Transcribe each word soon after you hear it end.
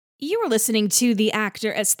You are listening to the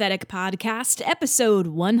Actor Aesthetic Podcast, episode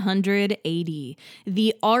 180,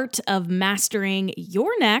 The Art of Mastering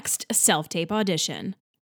Your Next Self-Tape Audition.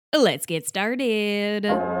 Let's get started.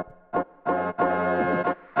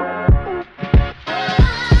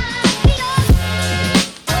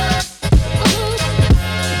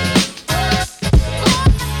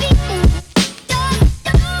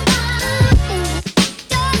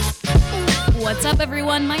 What's up,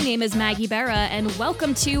 everyone? My name is Maggie Berra, and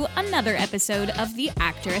welcome to another episode of the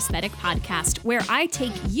Actor Aesthetic Podcast, where I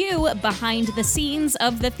take you behind the scenes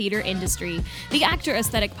of the theater industry. The Actor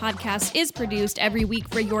Aesthetic Podcast is produced every week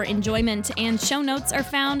for your enjoyment, and show notes are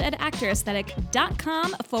found at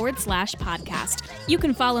actoraesthetic.com/podcast. You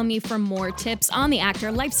can follow me for more tips on the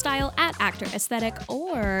actor lifestyle at Actor Aesthetic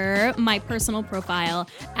or my personal profile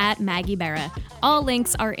at Maggie Berra. All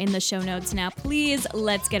links are in the show notes. Now, please,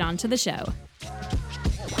 let's get on to the show.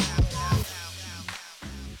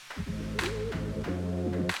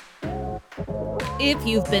 If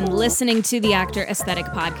you've been listening to the Actor Aesthetic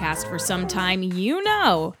Podcast for some time, you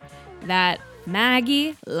know that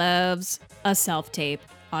Maggie loves a self-tape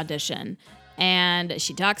audition, and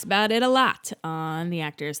she talks about it a lot on the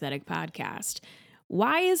Actor Aesthetic Podcast.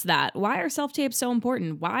 Why is that? Why are self-tapes so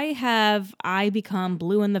important? Why have I become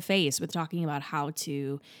blue in the face with talking about how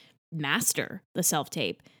to master the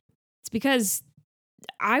self-tape? It's because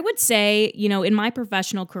I would say, in my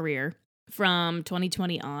professional career from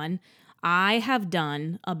 2020 on, I have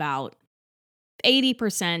done about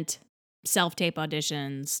 80% self-tape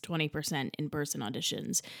auditions, 20% in-person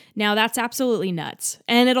auditions. Now, that's absolutely nuts.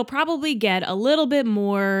 And it'll probably get a little bit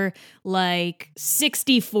more like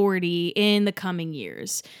 60-40 in the coming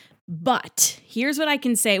years. But here's what I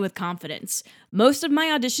can say with confidence. Most of my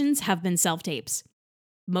auditions have been self-tapes.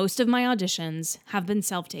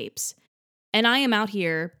 And I am out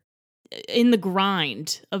here in the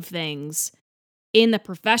grind of things in the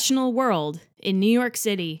professional world in New York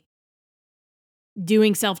City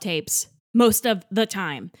doing self-tapes most of the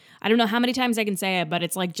time. I don't know how many times I can say it, but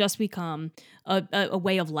it's like just become a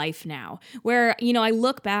way of life now where, I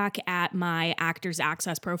look back at my Actors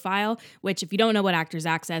Access profile, which if you don't know what Actors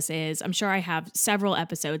Access is, I'm sure I have several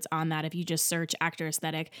episodes on that. If you just search Actor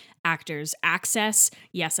Aesthetic, Actors Access.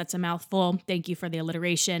 Yes, that's a mouthful. Thank you for the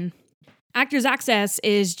alliteration. Actors Access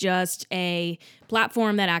is just a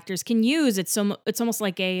platform that actors can use. It's almost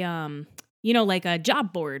like a like a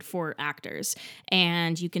job board for actors,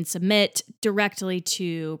 and you can submit directly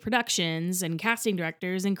to productions and casting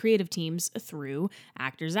directors and creative teams through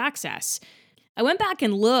Actors Access. I went back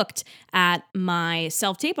and looked at my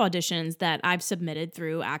self-tape auditions that I've submitted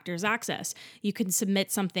through Actors Access. You can submit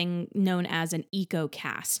something known as an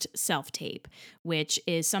EcoCast self-tape, which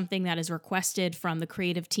is something that is requested from the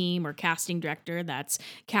creative team or casting director that's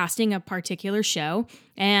casting a particular show,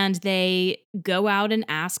 and they go out and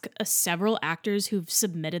ask several actors who've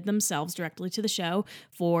submitted themselves directly to the show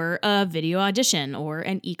for a video audition or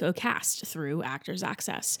an EcoCast through Actors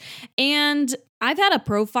Access. And I've had a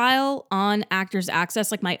profile on Actors Access,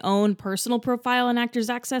 like my own personal profile on Actors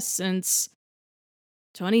Access, since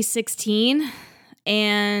 2016.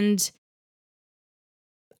 And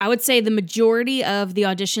I would say the majority of the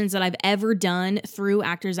auditions that I've ever done through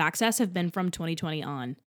Actors Access have been from 2020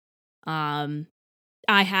 on.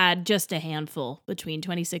 I had just a handful between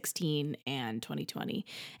 2016 and 2020.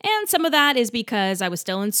 And some of that is because I was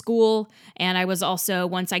still in school, and I was also,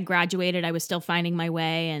 once I graduated, I was still finding my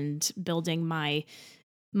way and building my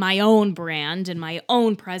own brand and my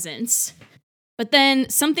own presence. But then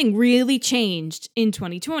something really changed in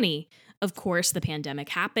 2020. Of course, the pandemic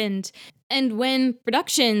happened, and when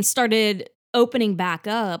production started opening back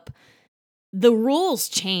up, the rules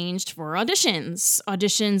changed for auditions.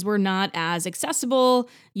 Auditions were not as accessible.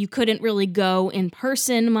 You couldn't really go in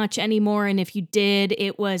person much anymore. And if you did,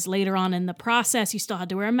 it was later on in the process. You still had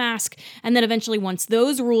to wear a mask. And then eventually, once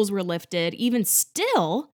those rules were lifted, even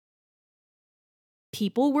still,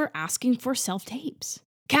 people were asking for self-tapes.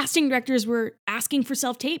 Casting directors were asking for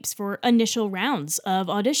self-tapes for initial rounds of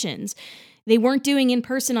auditions. They weren't doing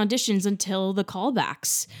in-person auditions until the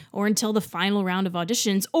callbacks or until the final round of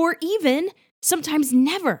auditions, or even sometimes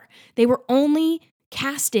never. They were only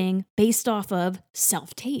casting based off of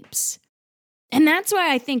self-tapes. And that's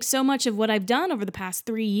why I think so much of what I've done over the past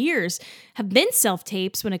 3 years have been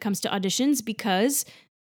self-tapes when it comes to auditions, because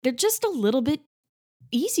they're just a little bit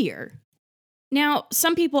easier. Now,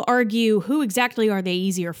 some people argue, who exactly are they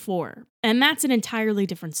easier for? And that's an entirely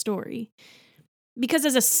different story. Because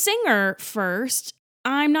as a singer first,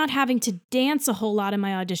 I'm not having to dance a whole lot in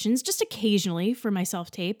my auditions, just occasionally for my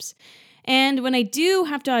self-tapes. And when I do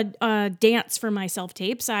have to dance for my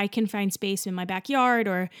self-tapes, I can find space in my backyard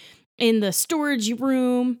or in the storage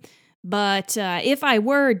room. But if I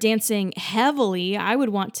were dancing heavily, I would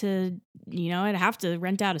want to, I'd have to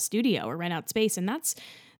rent out a studio or rent out space. And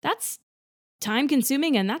that's time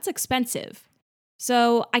consuming and that's expensive.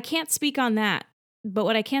 So I can't speak on that. But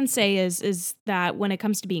what I can say is that when it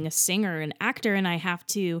comes to being a singer and actor and I have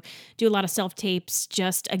to do a lot of self-tapes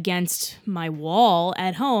just against my wall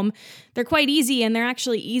at home, they're quite easy and they're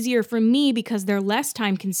actually easier for me because they're less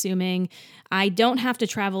time consuming. I don't have to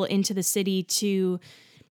travel into the city to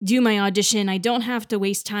do my audition. I don't have to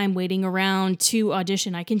waste time waiting around to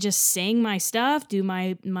audition. I can just sing my stuff, do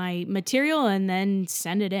my material, and then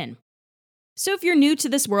send it in. So if you're new to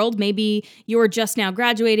this world, maybe you're just now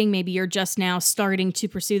graduating, maybe you're just now starting to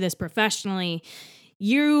pursue this professionally,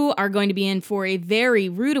 you are going to be in for a very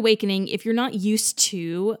rude awakening if you're not used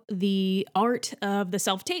to the art of the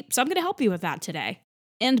self-tape. So I'm going to help you with that today.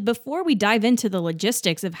 And before we dive into the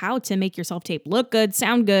logistics of how to make your self-tape look good,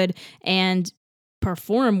 sound good, and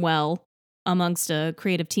perform well amongst a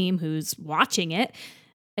creative team who's watching it,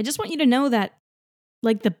 I just want you to know that,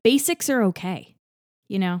 the basics are okay,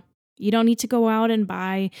 You don't need to go out and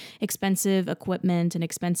buy expensive equipment, an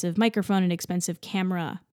expensive microphone, an expensive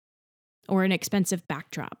camera, or an expensive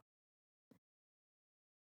backdrop.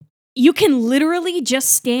 You can literally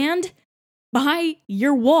just stand by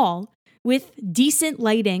your wall with decent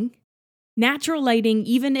lighting, natural lighting,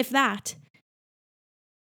 even if that.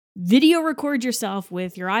 Video record yourself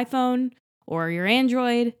with your iPhone or your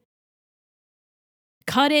Android.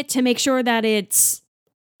 Cut it to make sure that it's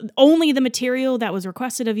only the material that was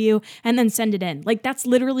requested of you, and then send it in. That's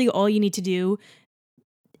literally all you need to do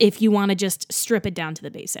if you want to just strip it down to the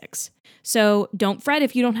basics. So don't fret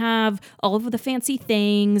if you don't have all of the fancy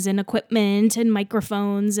things and equipment and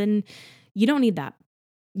microphones, and you don't need that.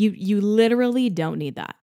 You literally don't need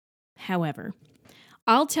that. However,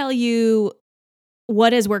 I'll tell you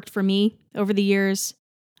what has worked for me over the years.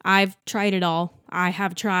 I've tried it all. I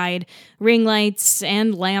have tried ring lights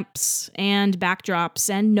and lamps and backdrops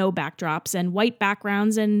and no backdrops and white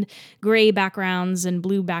backgrounds and gray backgrounds and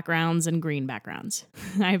blue backgrounds and green backgrounds.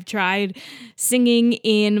 I've tried singing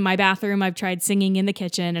in my bathroom. I've tried singing in the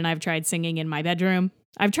kitchen, and I've tried singing in my bedroom.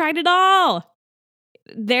 I've tried it all.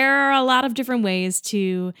 There are a lot of different ways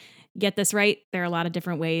to get this right. There are a lot of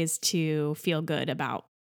different ways to feel good about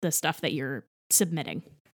the stuff that you're submitting.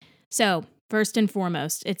 So, first and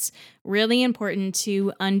foremost, it's really important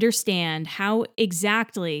to understand how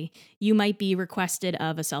exactly you might be requested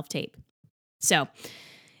of a self-tape. So,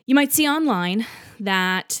 you might see online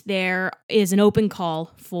that there is an open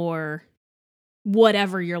call for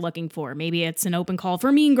whatever you're looking for. Maybe it's an open call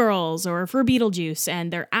for Mean Girls or for Beetlejuice,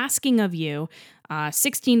 and they're asking of you a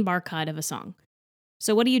 16-bar cut of a song.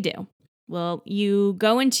 So what do? Well, you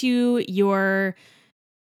go into your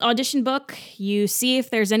audition book, you see if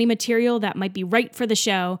there's any material that might be right for the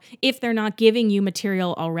show, if they're not giving you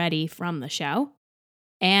material already from the show,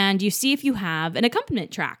 and you see if you have an accompaniment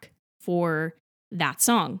track for that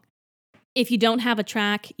song. If you don't have a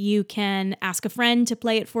track, you can ask a friend to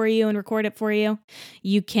play it for you and record it for you.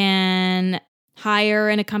 You can hire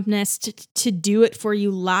an accompanist to do it for you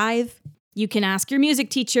live. You can ask your music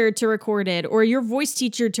teacher to record it, or your voice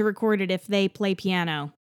teacher to record it if they play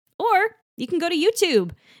piano. Or you can go to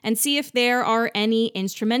YouTube and see if there are any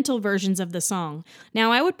instrumental versions of the song.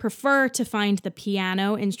 Now, I would prefer to find the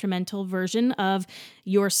piano instrumental version of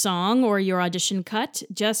your song or your audition cut,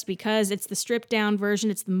 just because it's the stripped down version,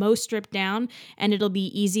 it's the most stripped down, and it'll be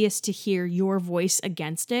easiest to hear your voice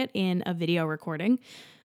against it in a video recording.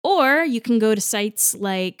 Or you can go to sites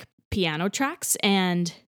like Piano Tracks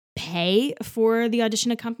and pay for the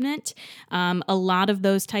audition accompaniment. A lot of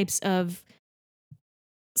those types of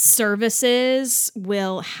services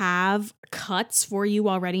will have cuts for you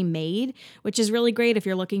already made, which is really great if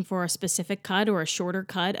you're looking for a specific cut or a shorter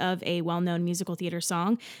cut of a well-known musical theater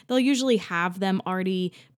song. They'll usually have them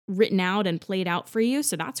already written out and played out for you,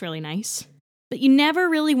 so that's really nice. But you never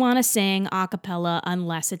really want to sing a cappella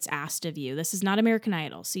unless it's asked of you. This is not American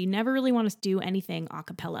Idol, so you never really want to do anything a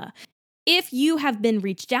cappella. If you have been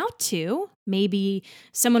reached out to, maybe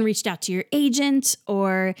someone reached out to your agent,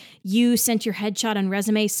 or you sent your headshot and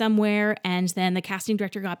resume somewhere, and then the casting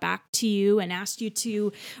director got back to you and asked you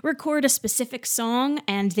to record a specific song,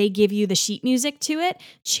 and they give you the sheet music to it,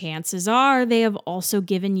 chances are they have also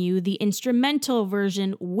given you the instrumental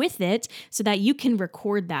version with it so that you can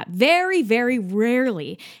record that. Very, very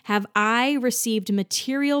rarely have I received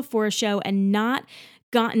material for a show and not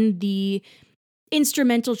gotten the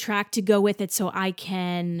instrumental track to go with it so I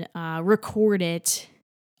can record it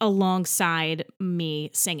alongside me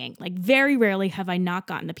singing. Like, very rarely have I not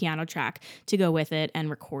gotten the piano track to go with it and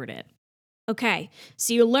record it. Okay,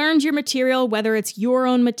 so you learned your material, whether it's your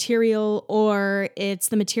own material or it's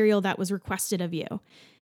the material that was requested of you.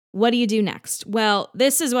 What do you do next? Well,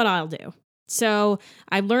 this is what I'll do. So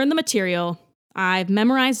I've learned the material. I've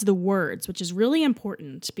memorized the words, which is really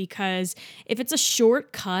important because if it's a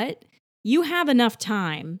shortcut, you have enough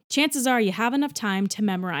time. Chances are you have enough time to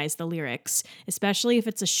memorize the lyrics, especially if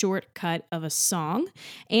it's a shortcut of a song.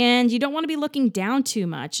 And you don't want to be looking down too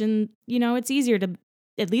much. And, it's easier to,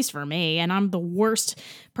 at least for me, and I'm the worst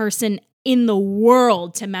person in the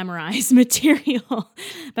world to memorize material.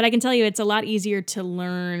 But I can tell you it's a lot easier to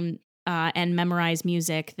learn and memorize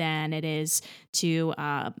music than it is to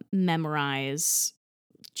memorize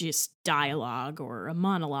just dialogue or a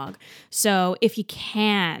monologue. So if you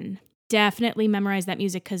can, definitely memorize that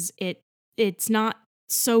music because it's not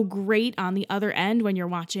so great on the other end when you're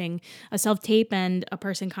watching a self-tape and a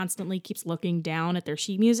person constantly keeps looking down at their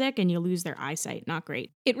sheet music and you lose their eyesight. Not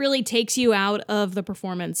great. It really takes you out of the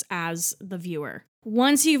performance as the viewer.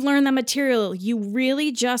 Once you've learned the material, you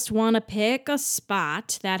really just want to pick a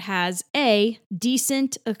spot that has A,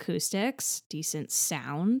 decent acoustics, decent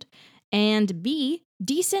sound, and B,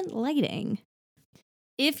 decent lighting.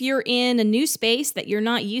 If you're in a new space that you're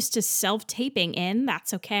not used to self-taping in,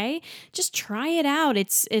 that's okay. Just try it out.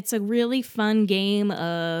 It's a really fun game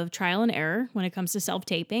of trial and error when it comes to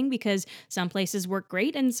self-taping because some places work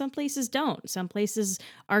great and some places don't. Some places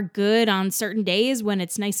are good on certain days when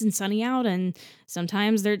it's nice and sunny out, and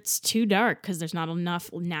sometimes it's too dark because there's not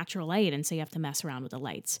enough natural light, and so you have to mess around with the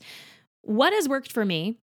lights. What has worked for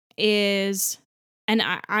me is, and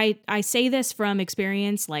I say this from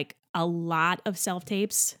experience, like a lot of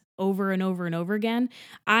self-tapes over and over and over again.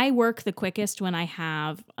 I work the quickest when I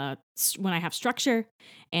have structure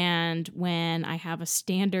and when I have a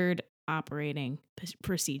standard operating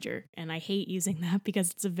procedure. And I hate using that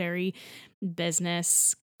because it's a very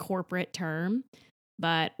business corporate term.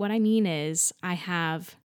 But what I mean is I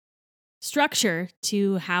have structure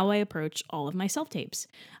to how I approach all of my self-tapes.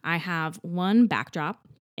 I have one backdrop.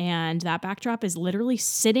 And that backdrop is literally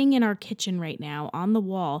sitting in our kitchen right now on the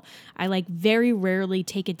wall. I very rarely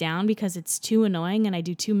take it down because it's too annoying and I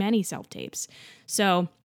do too many self-tapes. So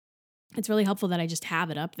it's really helpful that I just have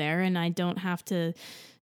it up there and I don't have to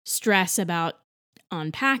stress about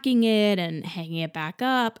unpacking it and hanging it back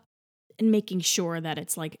up and making sure that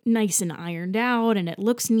it's nice and ironed out and it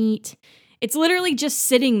looks neat. It's literally just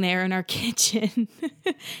sitting there in our kitchen.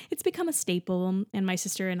 It's become a staple and my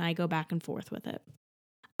sister and I go back and forth with it.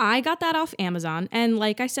 I got that off Amazon, and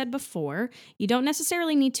like I said before, you don't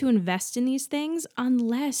necessarily need to invest in these things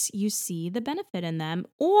unless you see the benefit in them,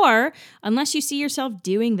 or unless you see yourself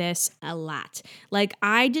doing this a lot.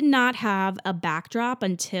 I did not have a backdrop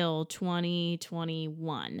until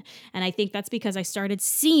 2021, and I think that's because I started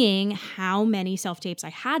seeing how many self-tapes I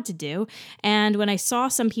had to do, and when I saw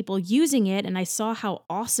some people using it, and I saw how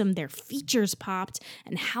awesome their features popped,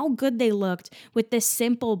 and how good they looked with this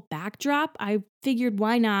simple backdrop, I figured,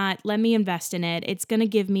 why not? Let me invest in it. It's going to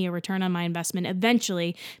give me a return on my investment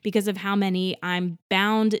eventually because of how many I'm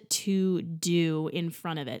bound to do in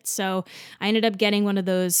front of it. So I ended up getting one of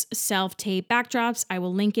those self-tape backdrops. I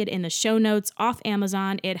will link it in the show notes off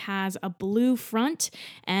Amazon. It has a blue front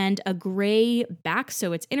and a gray back,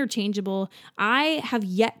 so it's interchangeable. I have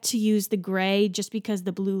yet to use the gray just because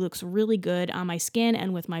the blue looks really good on my skin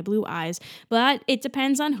and with my blue eyes, but it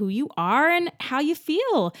depends on who you are and how you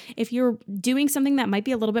feel. If you're doing something that might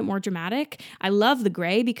be a little bit more dramatic, I love the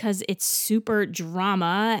gray because it's super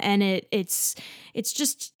drama and it's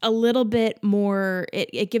just a little bit more,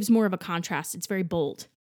 it gives more of a contrast. It's very bold.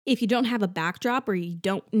 If you don't have a backdrop or you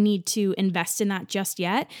don't need to invest in that just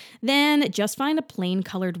yet, then just find a plain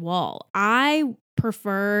colored wall. I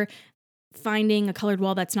prefer finding a colored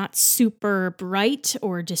wall that's not super bright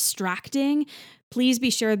or distracting. Please be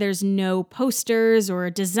sure there's no posters or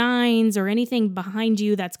designs or anything behind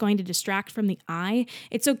you that's going to distract from the eye.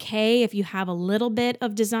 It's okay if you have a little bit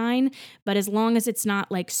of design, but as long as it's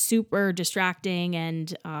not super distracting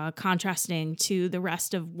and contrasting to the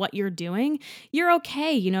rest of what you're doing, you're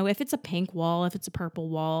okay. If it's a pink wall, if it's a purple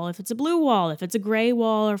wall, if it's a blue wall, if it's a gray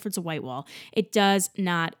wall, or if it's a white wall, it does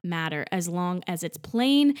not matter as long as it's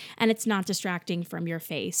plain and it's not distracting from your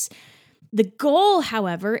face. The goal,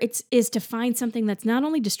 however, is to find something that's not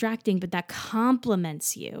only distracting, but that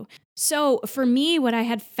complements you. So for me, what I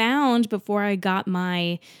had found before I got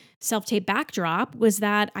my self-tape backdrop was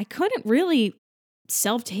that I couldn't really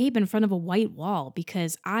self-tape in front of a white wall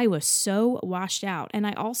because I was so washed out. And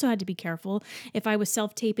I also had to be careful if I was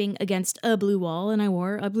self-taping against a blue wall and I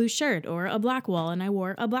wore a blue shirt, or a black wall and I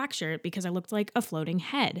wore a black shirt, because I looked like a floating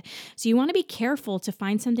head. So you want to be careful to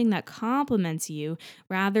find something that complements you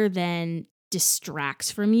rather than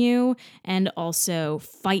distracts from you and also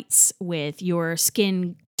fights with your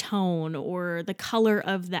skin tone or the color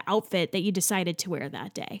of the outfit that you decided to wear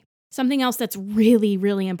that day. Something else that's really,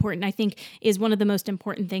 really important, I think, is one of the most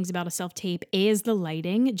important things about a self-tape is the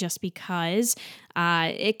lighting, just because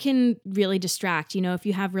it can really distract. You know, if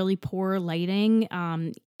you have really poor lighting,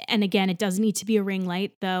 and again, it doesn't need to be a ring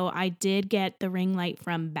light, though I did get the ring light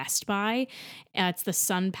from Best Buy. It's the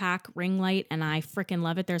Sun Pack ring light, and I freaking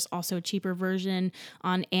love it. There's also a cheaper version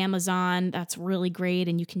on Amazon that's really great,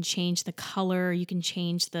 and you can change the color, you can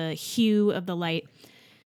change the hue of the light.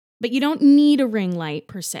 But you don't need a ring light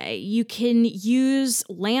per se. You can use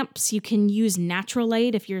lamps, you can use natural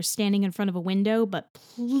light if you're standing in front of a window, but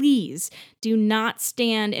please do not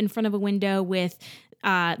stand in front of a window with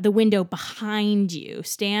the window behind you.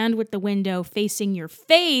 Stand with the window facing your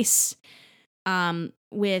face,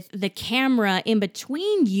 with the camera in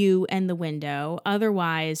between you and the window.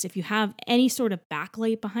 Otherwise, if you have any sort of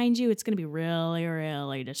backlight behind you, it's going to be really,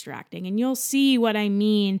 really distracting. And you'll see what I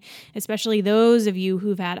mean, especially those of you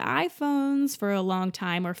who've had iPhones for a long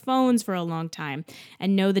time or phones for a long time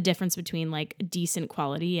and know the difference between like decent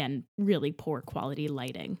quality and really poor quality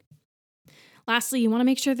lighting. Lastly, you want to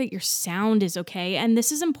make sure that your sound is okay. And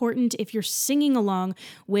this is important if you're singing along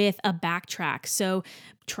with a backtrack. So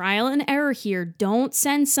trial and error here. Don't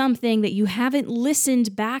send something that you haven't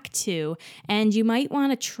listened back to. And you might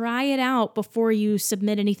want to try it out before you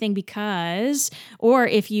submit anything or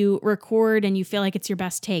if you record and you feel like it's your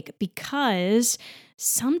best take, because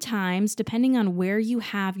sometimes, depending on where you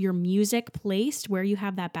have your music placed, where you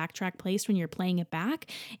have that backtrack placed when you're playing it back,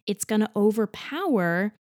 it's going to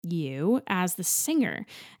overpower you as the singer.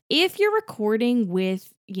 If you're recording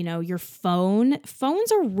with, your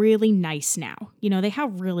phones are really nice now. They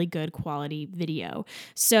have really good quality video.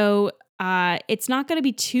 So it's not going to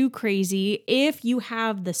be too crazy if you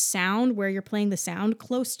have the sound where you're playing the sound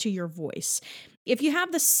close to your voice. If you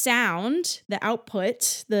have the sound, the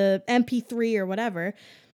output, the MP3 or whatever,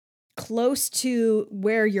 close to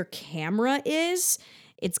where your camera is,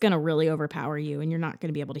 it's going to really overpower you and you're not going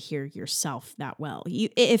to be able to hear yourself that well.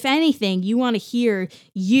 If anything, you want to hear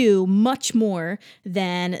you much more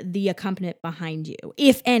than the accompaniment behind you.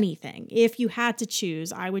 If anything, if you had to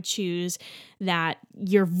choose, I would choose that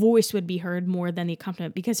your voice would be heard more than the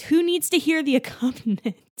accompaniment, because who needs to hear the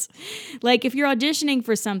accompaniment? Like if you're auditioning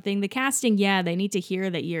for something, the casting, they need to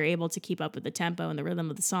hear that you're able to keep up with the tempo and the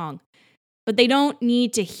rhythm of the song, but they don't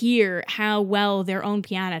need to hear how well their own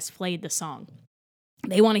pianist played the song.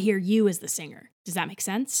 They want to hear you as the singer. Does that make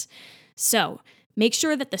sense? So make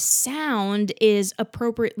sure that the sound is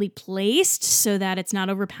appropriately placed so that it's not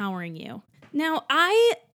overpowering you. Now,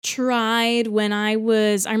 I tried when I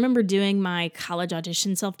remember doing my college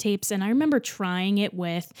audition self-tapes, and I remember trying it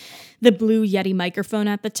with the Blue Yeti microphone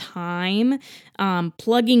at the time,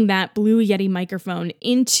 plugging that Blue Yeti microphone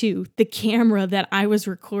into the camera that I was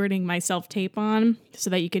recording my self-tape on so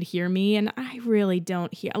that you could hear me. And I really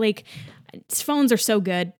don't hear, phones are so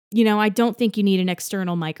good. I don't think you need an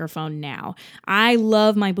external microphone now. I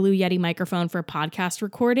love my Blue Yeti microphone for podcast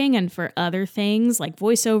recording and for other things like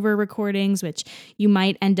voiceover recordings, which you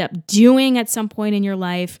might end up doing at some point in your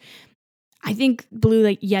life. I think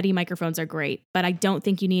Blue Yeti microphones are great, but I don't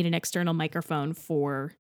think you need an external microphone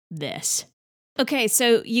for this. Okay,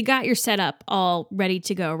 so you got your setup all ready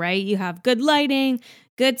to go, right? You have good lighting,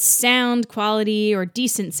 good sound quality or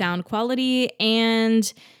decent sound quality,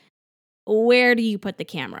 and where do you put the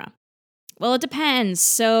camera? Well, it depends.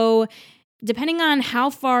 So depending on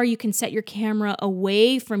how far you can set your camera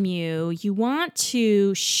away from you, you want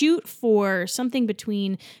to shoot for something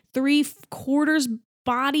between 3/4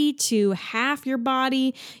 body to half your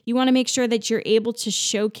body. You want to make sure that you're able to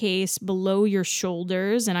showcase below your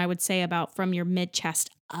shoulders, and I would say about from your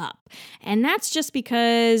mid-chest up. And that's just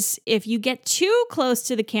because if you get too close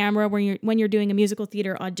to the camera when you're doing a musical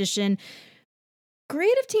theater audition,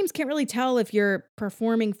 creative teams can't really tell if you're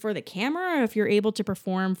performing for the camera or if you're able to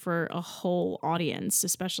perform for a whole audience,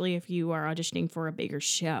 especially if you are auditioning for a bigger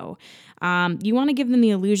show. You want to give them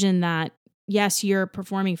the illusion that, yes, you're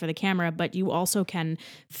performing for the camera, but you also can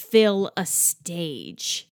fill a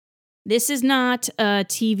stage. This is not a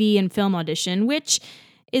TV and film audition, which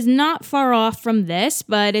is not far off from this,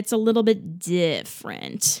 but it's a little bit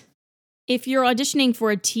different. If you're auditioning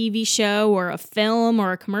for a TV show or a film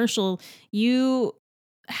or a commercial, you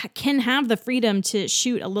can have the freedom to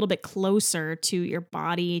shoot a little bit closer to your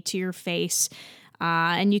body, to your face.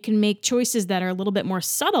 And you can make choices that are a little bit more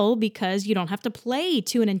subtle because you don't have to play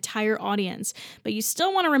to an entire audience. But you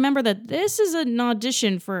still want to remember that this is an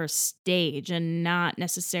audition for a stage and not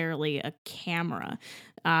necessarily a camera.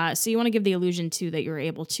 So you want to give the illusion, too, that you're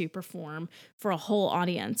able to perform for a whole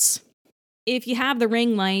audience. If you have the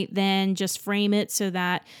ring light, then just frame it so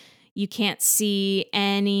that you can't see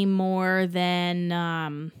any more than,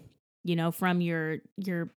 from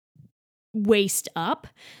your waist up.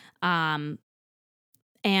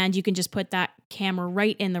 And you can just put that camera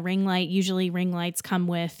right in the ring light. Usually ring lights come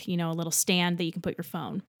with, a little stand that you can put your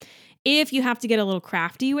phone. If you have to get a little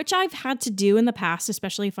crafty, which I've had to do in the past,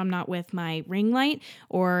 especially if I'm not with my ring light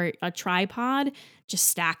or a tripod, just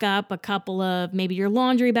stack up a couple of maybe your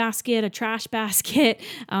laundry basket, a trash basket,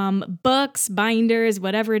 books, binders,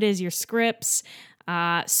 whatever it is, your scripts,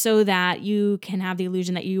 so that you can have the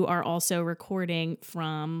illusion that you are also recording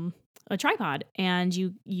from a tripod and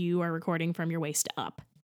you are recording from your waist up.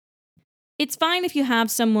 It's fine if you have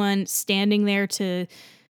someone standing there to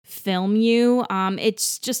film you.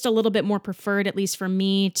 It's just a little bit more preferred, at least for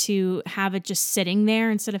me, to have it just sitting there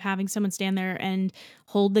instead of having someone stand there and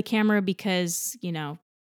hold the camera because,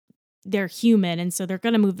 they're human and so they're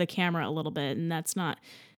going to move the camera a little bit, and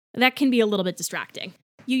that can be a little bit distracting.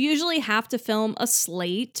 You usually have to film a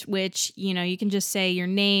slate, which, you can just say your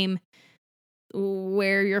name,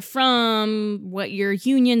 where you're from, what your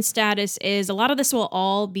union status is. A lot of this will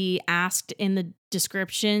all be asked in the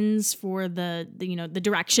descriptions for the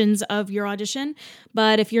directions of your audition.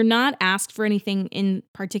 But if you're not asked for anything in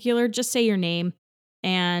particular, just say your name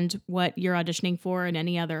and what you're auditioning for and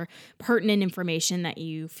any other pertinent information that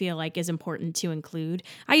you feel like is important to include.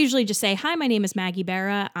 I usually just say, hi, my name is Maggie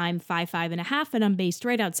Barra. I'm 5'5.5", and I'm based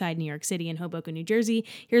right outside New York City in Hoboken, New Jersey.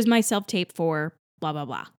 Here's my self-tape for blah, blah,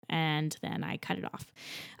 blah. And then I cut it off.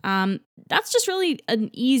 That's just really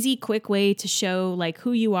an easy, quick way to show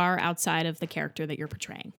who you are outside of the character that you're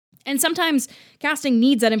portraying. And sometimes casting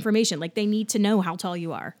needs that information. They need to know how tall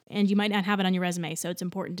you are. And you might not have it on your resume, so it's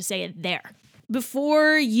important to say it there.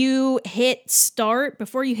 Before you hit start,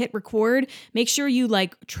 before you hit record, make sure you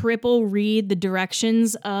triple read the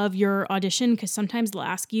directions of your audition, because sometimes they'll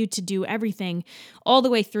ask you to do everything all the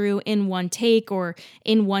way through in one take or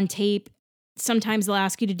in one tape. Sometimes they'll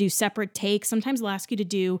ask you to do separate takes. Sometimes they'll ask you to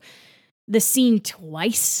do the scene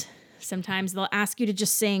twice. Sometimes they'll ask you to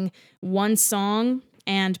just sing one song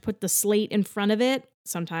and put the slate in front of it.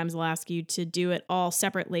 Sometimes they'll ask you to do it all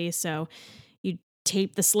separately. So you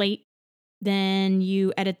tape the slate, then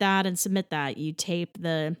you edit that and submit that. You tape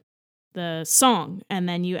the song, and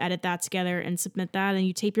then you edit that together and submit that, and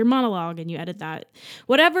you tape your monologue and you edit that.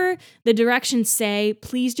 Whatever the directions say,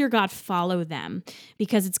 please, dear God, follow them,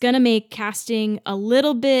 because it's going to make casting a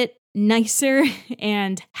little bit nicer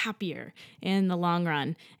and happier in the long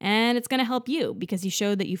run. And it's going to help you because you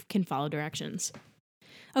show that you can follow directions.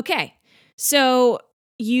 Okay, so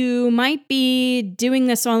you might be doing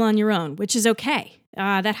this all on your own, which is okay.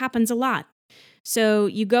 That happens a lot. So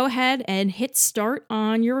you go ahead and hit start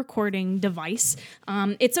on your recording device.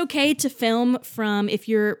 It's okay to film from, if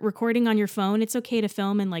you're recording on your phone, it's okay to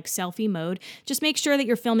film in selfie mode. Just make sure that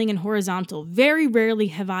you're filming in horizontal. Very rarely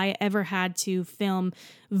have I ever had to film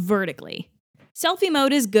vertically. Selfie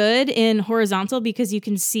mode is good in horizontal because you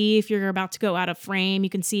can see if you're about to go out of frame. You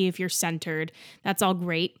can see if you're centered. That's all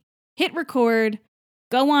great. Hit record.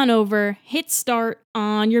 Go on over, hit start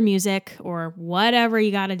on your music or whatever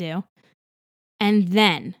you got to do. And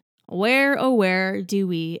then, where do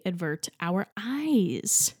we avert our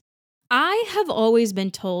eyes? I have always been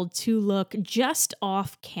told to look just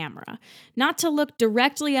off camera, not to look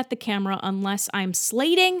directly at the camera unless I'm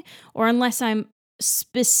slating or unless I'm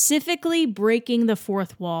specifically breaking the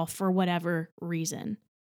fourth wall for whatever reason.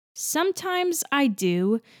 Sometimes I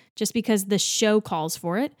do, just because the show calls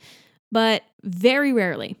for it, but very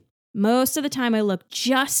rarely. Most of the time I look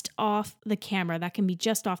just off the camera. That can be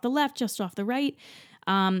just off the left, just off the right,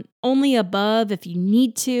 only above if you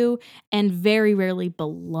need to, and very rarely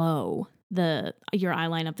below your eye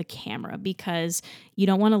line of the camera, because you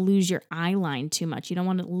don't want to lose your eye line too much. You don't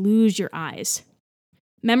want to lose your eyes.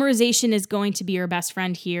 Memorization is going to be your best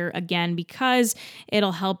friend here, again, because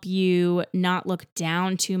it'll help you not look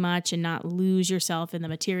down too much and not lose yourself in the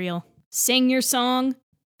material. Sing your song,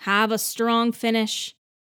 have a strong finish,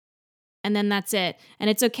 and then that's it.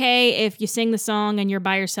 And it's okay if you sing the song and you're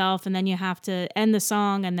by yourself and then you have to end the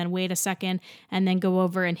song and then wait a second and then go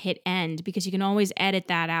over and hit end, because you can always edit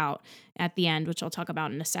that out at the end, which I'll talk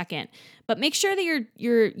about in a second. But make sure that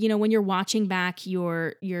you're when you're watching back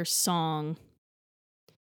your song,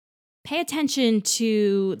 pay attention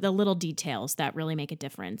to the little details that really make a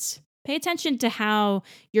difference. Pay attention to how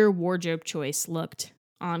your wardrobe choice looked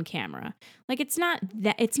on camera. Like it's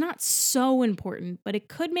not so important, but it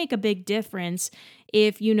could make a big difference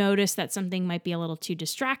if you notice that something might be a little too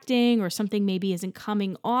distracting or something maybe isn't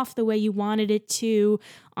coming off the way you wanted it to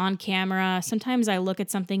on camera. Sometimes I look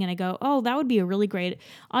at something and I go, "Oh, that would be a really great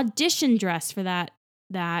audition dress for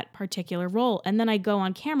that particular role." And then I go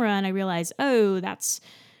on camera and I realize, "Oh, that's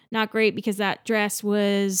not great because that dress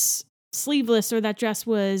was sleeveless or that dress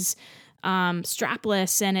was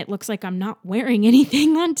strapless and it looks like I'm not wearing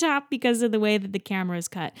anything on top because of the way that the camera is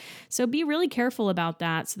cut." So be really careful about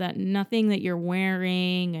that so that nothing that you're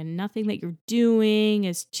wearing and nothing that you're doing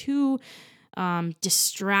is too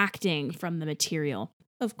distracting from the material.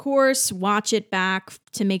 Of course, watch it back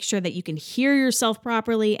to make sure that you can hear yourself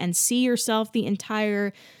properly and see yourself the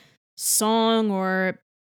entire song or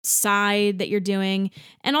side that you're doing.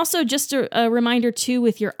 And also just a reminder too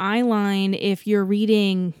with your eye line, if you're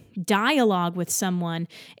reading dialogue with someone,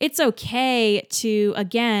 it's okay to,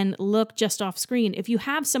 again, look just off screen. If you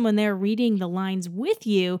have someone there reading the lines with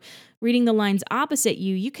you, reading the lines opposite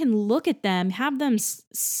you, you can look at them, have them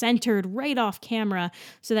centered right off camera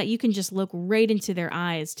so that you can just look right into their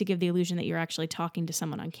eyes to give the illusion that you're actually talking to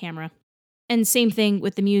someone on camera. And same thing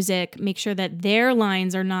with the music. Make sure that their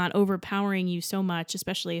lines are not overpowering you so much,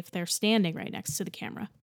 especially if they're standing right next to the camera.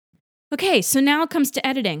 Okay, so now it comes to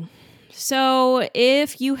editing. So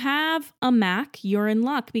if you have a Mac, you're in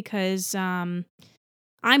luck because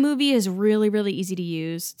iMovie is really, really easy to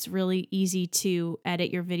use. It's really easy to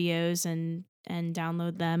edit your videos and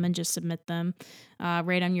download them and just submit them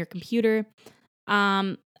right on your computer.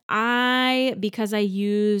 Because I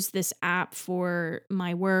use this app for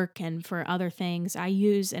my work and for other things, I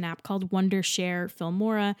use an app called Wondershare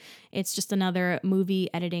Filmora. It's just another movie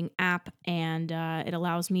editing app, and it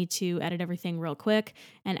allows me to edit everything real quick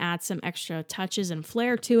and add some extra touches and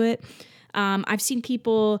flair to it. I've seen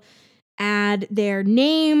people add their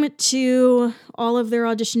name to all of their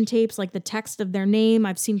audition tapes, like the text of their name.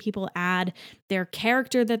 I've seen people add their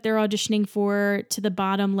character that they're auditioning for to the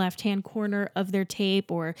bottom left-hand corner of their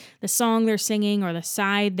tape, or the song they're singing, or the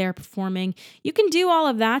side they're performing. You can do all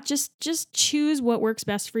of that. Just choose what works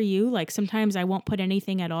best for you. Like sometimes I won't put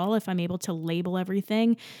anything at all if I'm able to label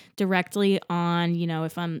everything directly on,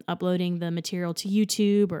 if I'm uploading the material to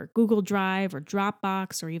YouTube or Google Drive or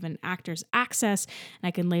Dropbox or even Actors Access, and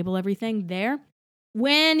I can label everything there.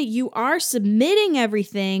 When you are submitting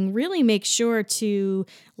everything, really make sure to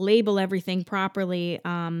label everything properly.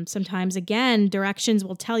 Sometimes, again, directions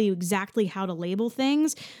will tell you exactly how to label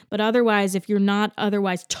things, but otherwise, if you're not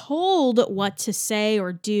otherwise told what to say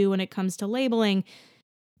or do when it comes to labeling,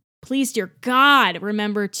 please, dear God,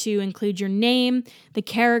 remember to include your name, the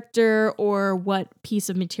character, or what piece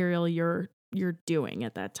of material you're doing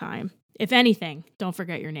at that time. If anything, don't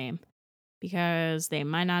forget your name, because they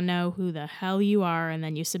might not know who the hell you are, and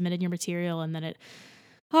then you submitted your material, and then it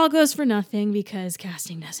all goes for nothing because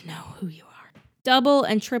casting doesn't know who you are. Double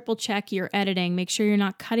and triple check your editing. Make sure you're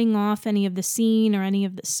not cutting off any of the scene or any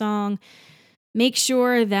of the song. Make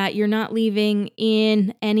sure that you're not leaving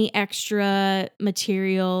in any extra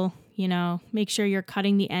material. Make sure you're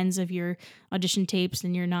cutting the ends of your audition tapes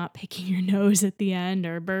and you're not picking your nose at the end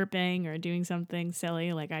or burping or doing something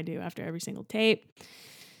silly like I do after every single tape.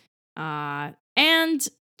 And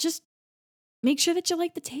just make sure that you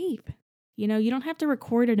like the tape. You don't have to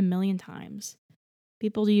record it a million times.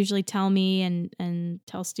 People usually tell me and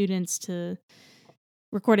tell students to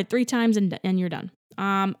record it 3 times and you're done.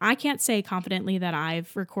 I can't say confidently that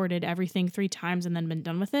I've recorded everything 3 times and then been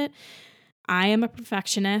done with it. I am a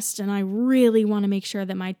perfectionist and I really want to make sure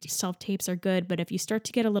that my self-tapes are good. But if you start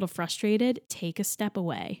to get a little frustrated, take a step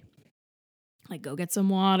away. Like go get some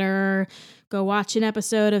water, go watch an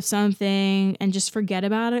episode of something and just forget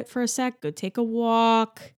about it for a sec. Go take a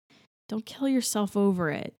walk. Don't kill yourself over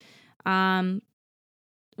it.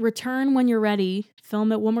 Return when you're ready.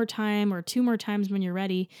 Film it 1 more time or 2 more times when you're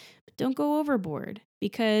ready. But don't go overboard,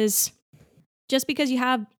 because just because you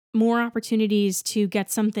have more opportunities to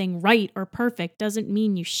get something right or perfect doesn't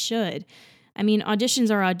mean you should. I mean,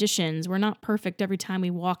 auditions are auditions. We're not perfect every time we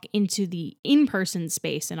walk into the in-person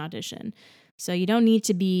space and audition. So you don't need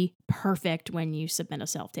to be perfect when you submit a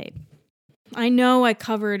self-tape. I know I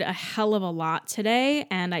covered a hell of a lot today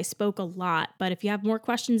and I spoke a lot, but if you have more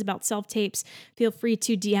questions about self-tapes, feel free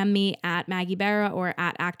to DM me at Maggie Barra or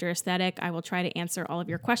at Actor Aesthetic. I will try to answer all of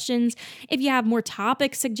your questions. If you have more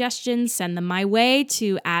topic suggestions, send them my way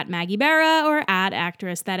to at Maggie Barra or at Actor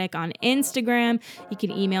Aesthetic on Instagram. You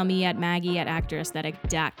can email me at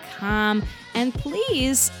maggie@actoraesthetic.com. And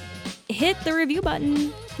please hit the review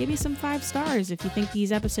button. Give me some 5 stars if you think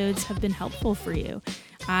these episodes have been helpful for you.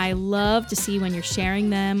 I love to see when you're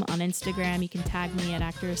sharing them on Instagram. You can tag me at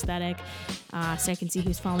Actor Aesthetic so I can see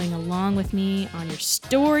who's following along with me on your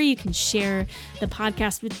story. You can share the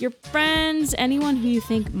podcast with your friends, anyone who you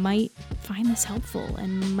think might find this helpful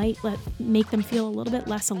and might make them feel a little bit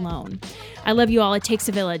less alone. I love you all. It takes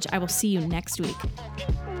a village. I will see you next week.